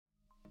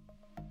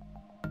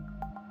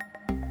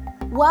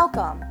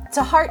Welcome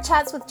to Heart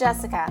Chats with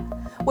Jessica,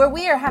 where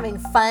we are having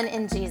fun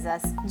in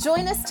Jesus.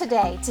 Join us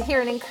today to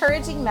hear an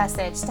encouraging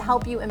message to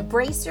help you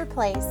embrace your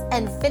place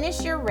and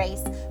finish your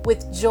race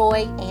with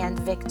joy and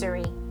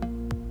victory.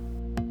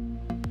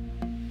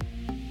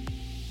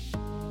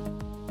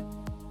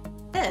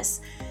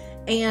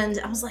 And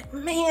I was like,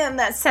 man,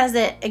 that says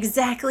it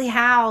exactly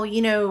how,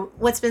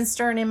 what's been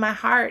stirring in my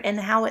heart and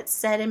how it's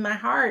said in my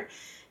heart,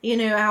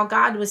 how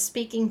God was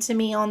speaking to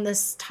me on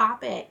this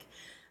topic.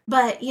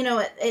 But,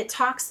 it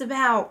talks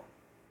about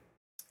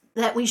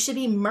that we should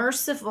be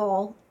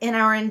merciful in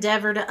our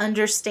endeavor to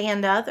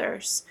understand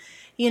others,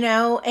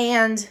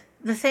 and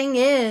the thing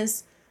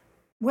is,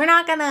 we're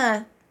not going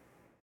to,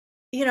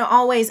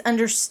 always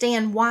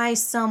understand why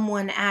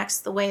someone acts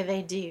the way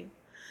they do.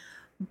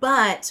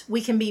 But we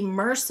can be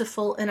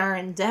merciful in our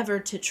endeavor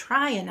to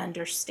try and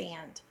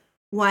understand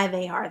why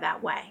they are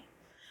that way.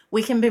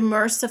 We can be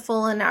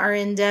merciful in our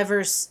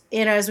endeavors,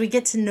 as we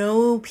get to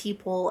know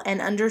people and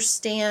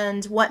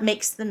understand what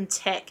makes them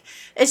tick.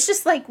 It's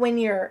just like when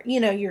you're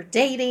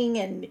dating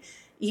and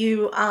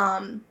you're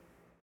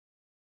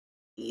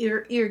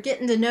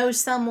getting to know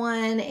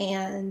someone,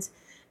 and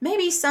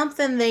maybe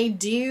something they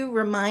do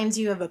reminds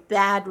you of a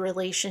bad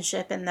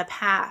relationship in the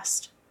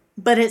past.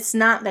 But it's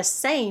not the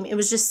same. It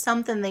was just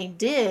something they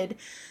did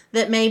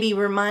that maybe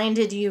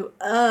reminded you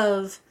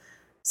of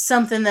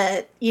something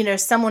that,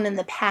 someone in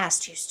the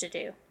past used to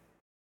do.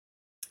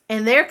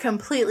 And they're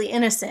completely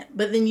innocent,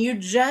 but then you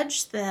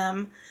judge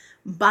them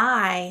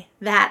by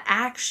that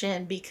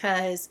action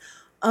because,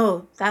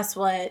 oh, that's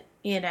what,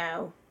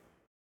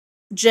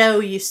 Joe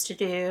used to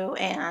do.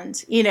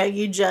 And,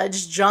 you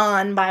judge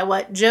John by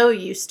what Joe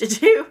used to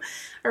do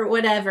or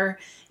whatever,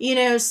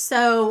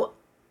 so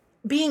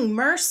being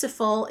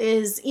merciful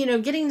is,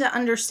 getting to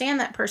understand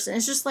that person.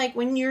 It's just like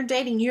when you're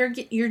dating,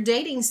 you're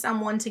dating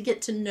someone to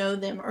get to know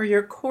them, or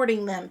you're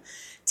courting them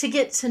to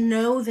get to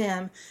know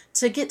them,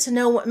 to get to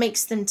know what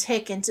makes them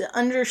tick and to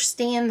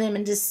understand them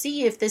and to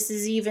see if this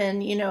is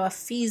even, a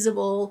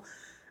feasible,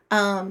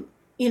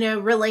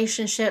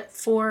 relationship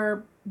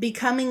for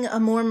becoming a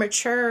more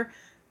mature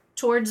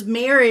towards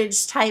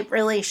marriage type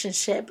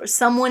relationship, or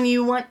someone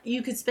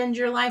you could spend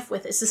your life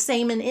with. It's the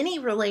same in any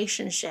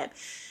relationship.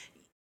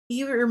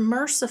 You're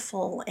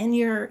merciful and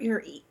you're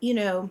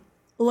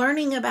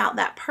learning about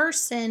that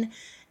person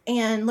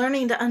and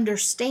learning to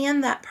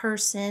understand that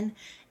person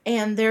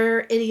and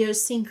their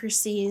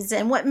idiosyncrasies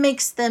and what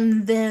makes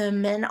them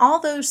them and all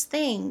those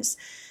things,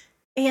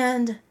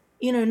 and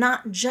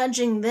not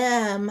judging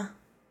them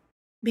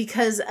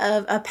because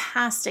of a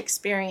past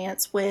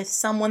experience with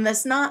someone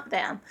that's not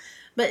them,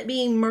 but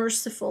being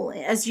merciful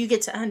as you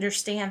get to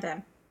understand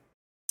them.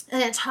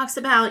 And it talks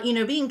about,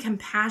 being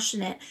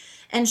compassionate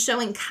and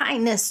showing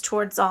kindness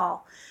towards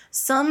all.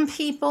 Some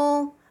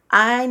people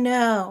I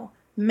know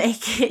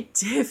make it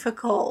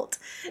difficult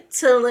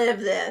to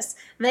live this.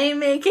 They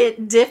make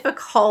it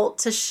difficult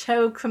to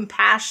show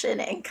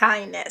compassion and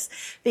kindness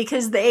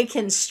because they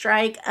can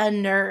strike a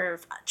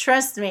nerve.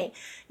 Trust me,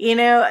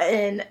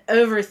 in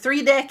over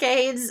 3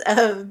 decades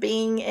of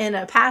being in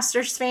a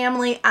pastor's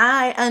family,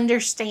 I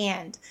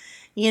understand.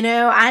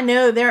 I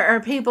know there are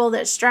people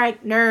that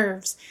strike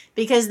nerves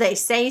because they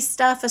say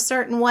stuff a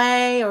certain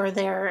way, or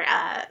they're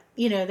a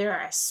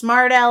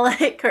smart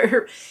aleck,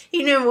 or,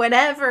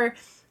 whatever.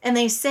 And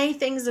they say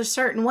things a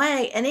certain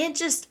way and it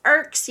just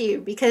irks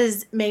you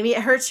because maybe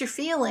it hurts your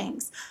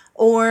feelings,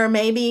 or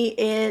maybe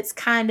it's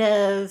kind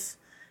of,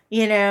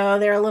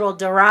 they're a little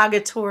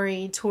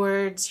derogatory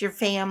towards your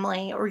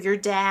family or your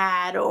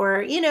dad,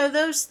 or,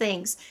 those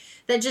things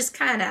that just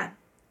kind of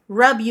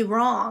rub you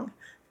wrong.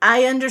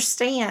 I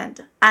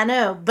understand. I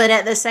know. But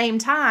at the same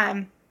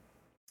time,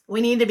 we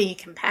need to be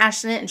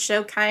compassionate and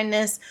show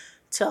kindness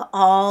to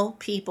all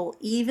people,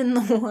 even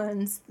the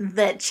ones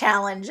that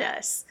challenge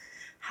us.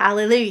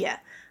 Hallelujah.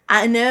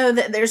 I know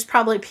that there's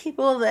probably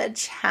people that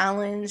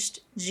challenged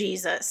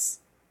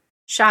Jesus.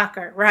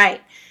 Shocker,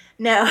 right?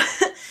 No,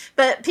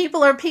 but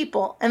people are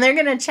people, and they're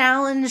going to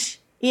challenge,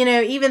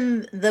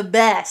 even the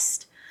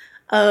best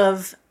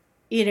of,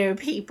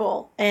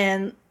 people.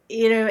 And,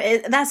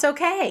 that's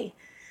okay.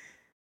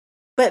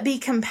 But be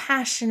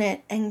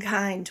compassionate and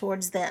kind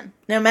towards them,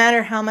 no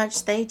matter how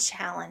much they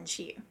challenge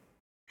you.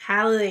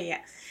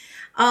 Hallelujah.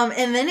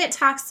 And then it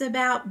talks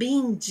about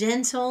being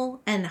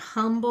gentle and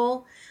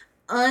humble,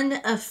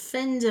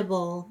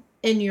 unoffendable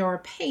in your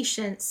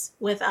patience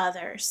with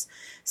others.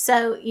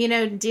 So,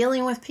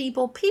 dealing with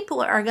people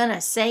are going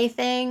to say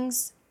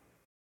things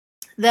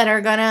that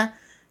are going to,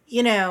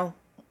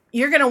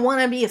 you're going to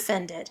want to be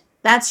offended.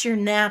 That's your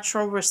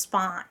natural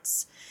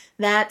response.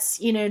 That's,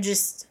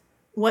 just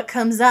what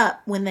comes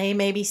up when they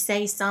maybe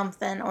say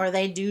something or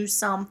they do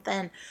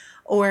something,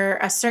 or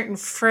a certain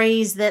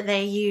phrase that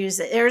they use.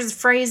 There's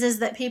phrases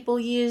that people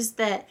use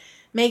that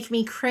make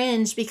me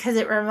cringe because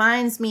it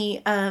reminds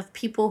me of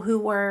people who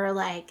were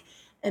like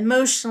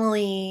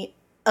emotionally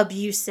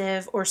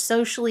abusive or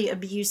socially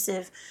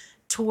abusive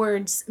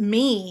towards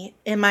me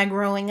in my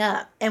growing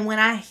up. And when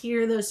I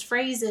hear those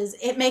phrases,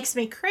 it makes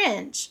me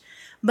cringe.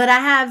 But I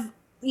have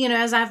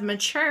as I've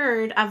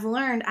matured, I've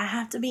learned I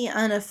have to be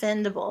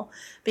unoffendable,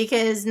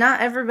 because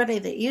not everybody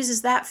that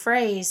uses that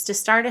phrase to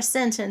start a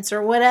sentence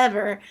or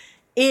whatever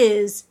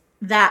is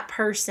that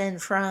person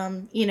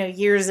from,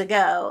 years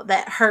ago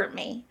that hurt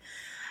me.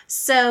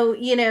 So,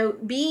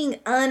 being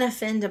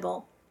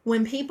unoffendable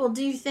when people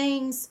do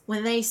things,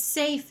 when they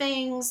say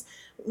things,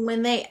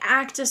 when they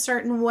act a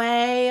certain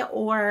way,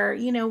 or,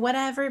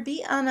 whatever,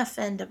 be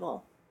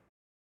unoffendable.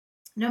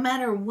 No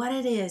matter what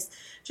it is,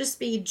 just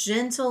be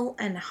gentle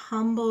and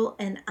humble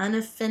and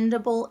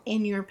unoffendable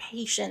in your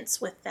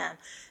patience with them.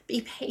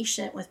 Be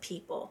patient with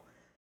people.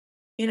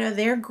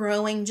 They're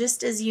growing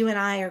just as you and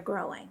I are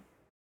growing.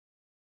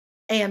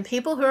 And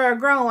people who are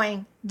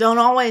growing don't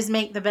always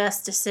make the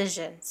best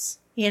decisions.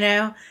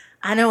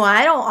 I know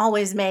I don't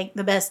always make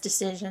the best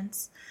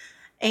decisions.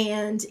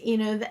 And,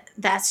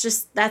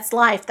 that's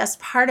life. That's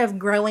part of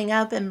growing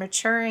up and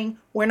maturing.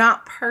 We're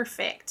not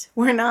perfect.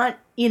 We're not,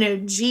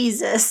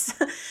 Jesus.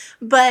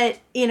 But,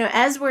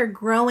 as we're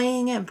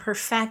growing and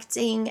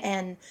perfecting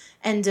and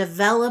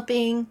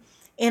developing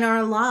in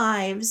our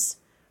lives,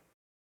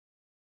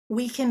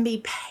 we can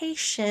be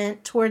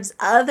patient towards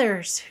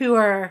others who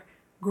are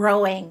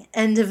growing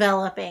and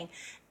developing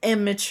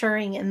and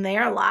maturing in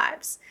their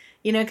lives.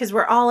 Because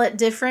we're all at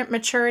different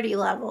maturity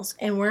levels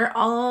and we're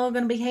all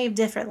going to behave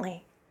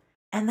differently.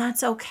 And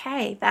that's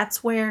okay.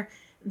 That's where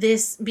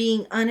this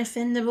being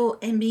unoffendable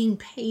and being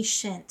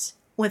patient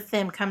with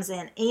them comes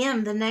in.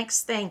 And the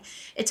next thing,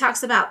 it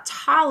talks about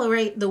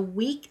tolerate the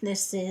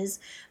weaknesses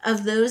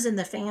of those in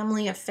the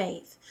family of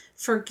faith,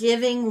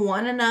 forgiving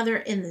one another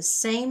in the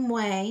same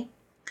way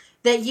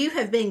that you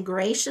have been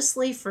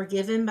graciously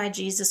forgiven by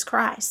Jesus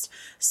Christ.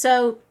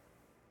 So,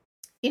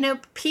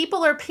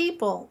 people are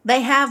people.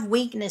 They have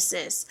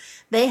weaknesses.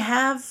 They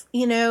have,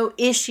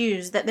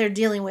 issues that they're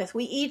dealing with.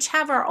 We each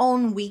have our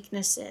own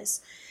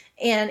weaknesses.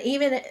 And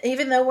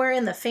even though we're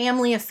in the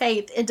family of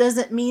faith, it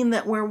doesn't mean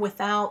that we're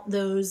without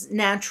those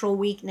natural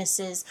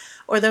weaknesses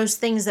or those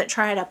things that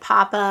try to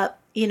pop up,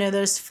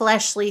 those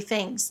fleshly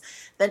things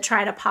that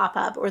try to pop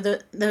up, or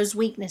those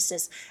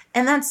weaknesses.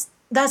 And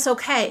that's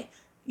okay.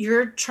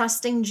 You're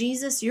trusting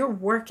Jesus, you're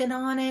working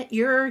on it,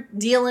 you're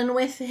dealing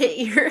with it,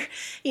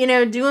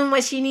 you're, doing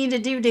what you need to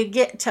do to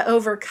get to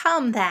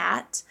overcome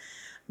that.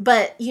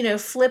 But,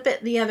 flip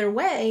it the other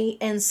way,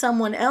 and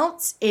someone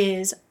else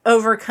is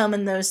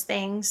overcoming those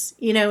things,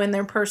 in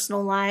their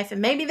personal life.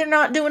 And maybe they're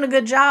not doing a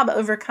good job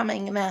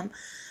overcoming them.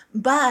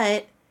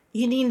 But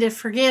you need to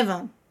forgive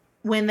them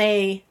when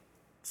they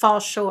fall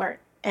short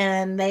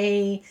and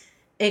they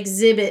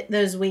exhibit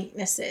those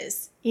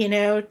weaknesses.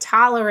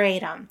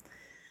 Tolerate them.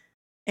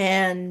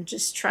 And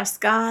just trust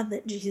God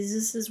that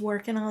Jesus is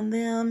working on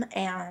them.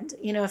 And,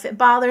 if it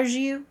bothers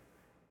you,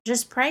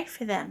 just pray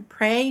for them.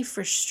 Pray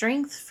for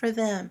strength for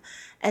them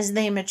as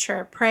they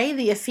mature. Pray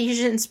the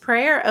Ephesians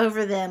prayer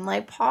over them,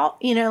 like Paul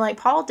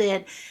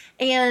did.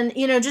 And,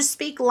 just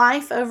speak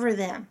life over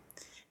them.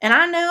 And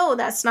I know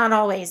that's not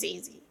always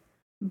easy,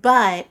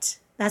 but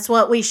that's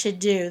what we should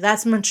do.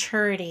 That's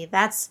maturity.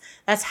 That's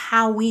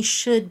how we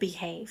should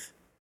behave.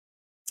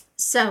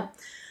 So,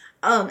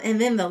 and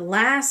then the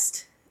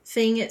last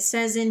thing it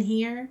says in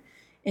here,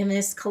 in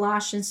this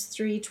Colossians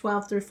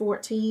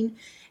 3:12-14,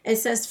 it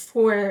says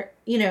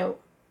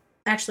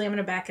actually I'm going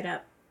to back it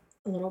up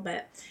a little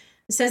bit.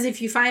 It says,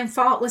 if you find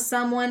fault with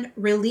someone,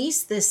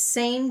 release the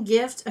same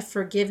gift of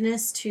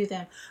forgiveness to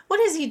them. What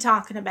is he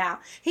talking about?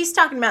 He's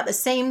talking about the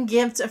same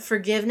gift of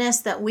forgiveness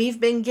that we've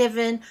been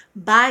given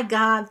by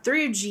God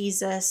through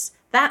Jesus.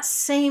 That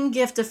same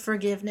gift of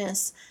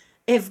forgiveness.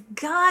 If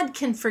God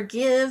can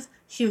forgive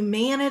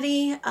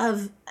humanity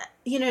of,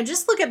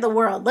 just look at the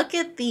world. Look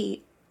at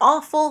the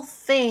awful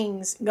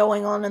things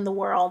going on in the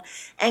world.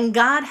 And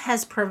God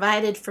has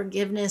provided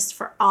forgiveness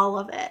for all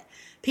of it.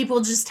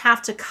 People just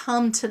have to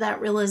come to that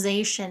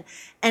realization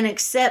and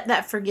accept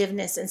that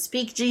forgiveness and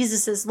speak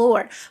Jesus as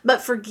Lord.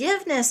 But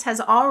forgiveness has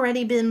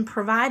already been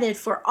provided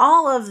for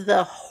all of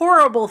the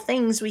horrible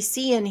things we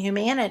see in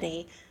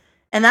humanity.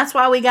 And that's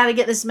why we got to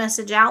get this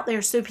message out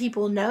there so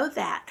people know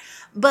that.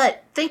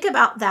 But think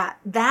about that.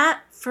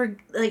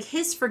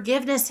 His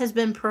forgiveness has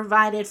been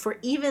provided for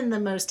even the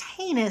most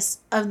heinous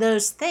of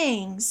those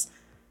things.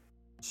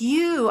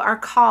 You are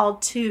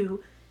called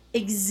to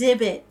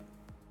exhibit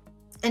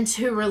and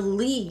to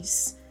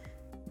release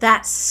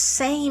that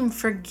same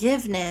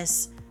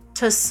forgiveness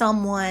to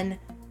someone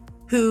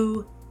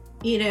who,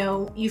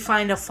 you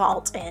find a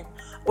fault in,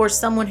 or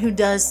someone who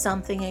does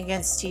something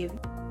against you.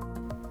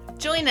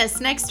 Join us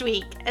next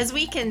week as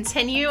we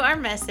continue our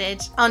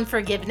message on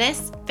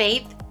forgiveness,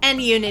 faith, and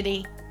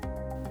unity.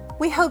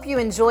 We hope you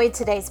enjoyed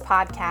today's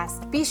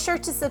podcast. Be sure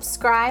to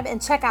subscribe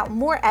and check out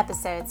more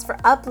episodes for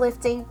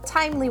uplifting,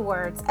 timely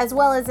words, as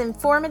well as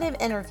informative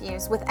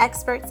interviews with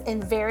experts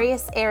in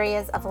various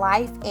areas of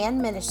life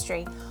and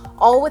ministry,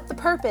 all with the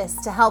purpose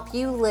to help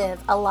you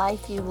live a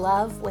life you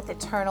love with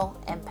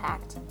eternal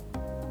impact.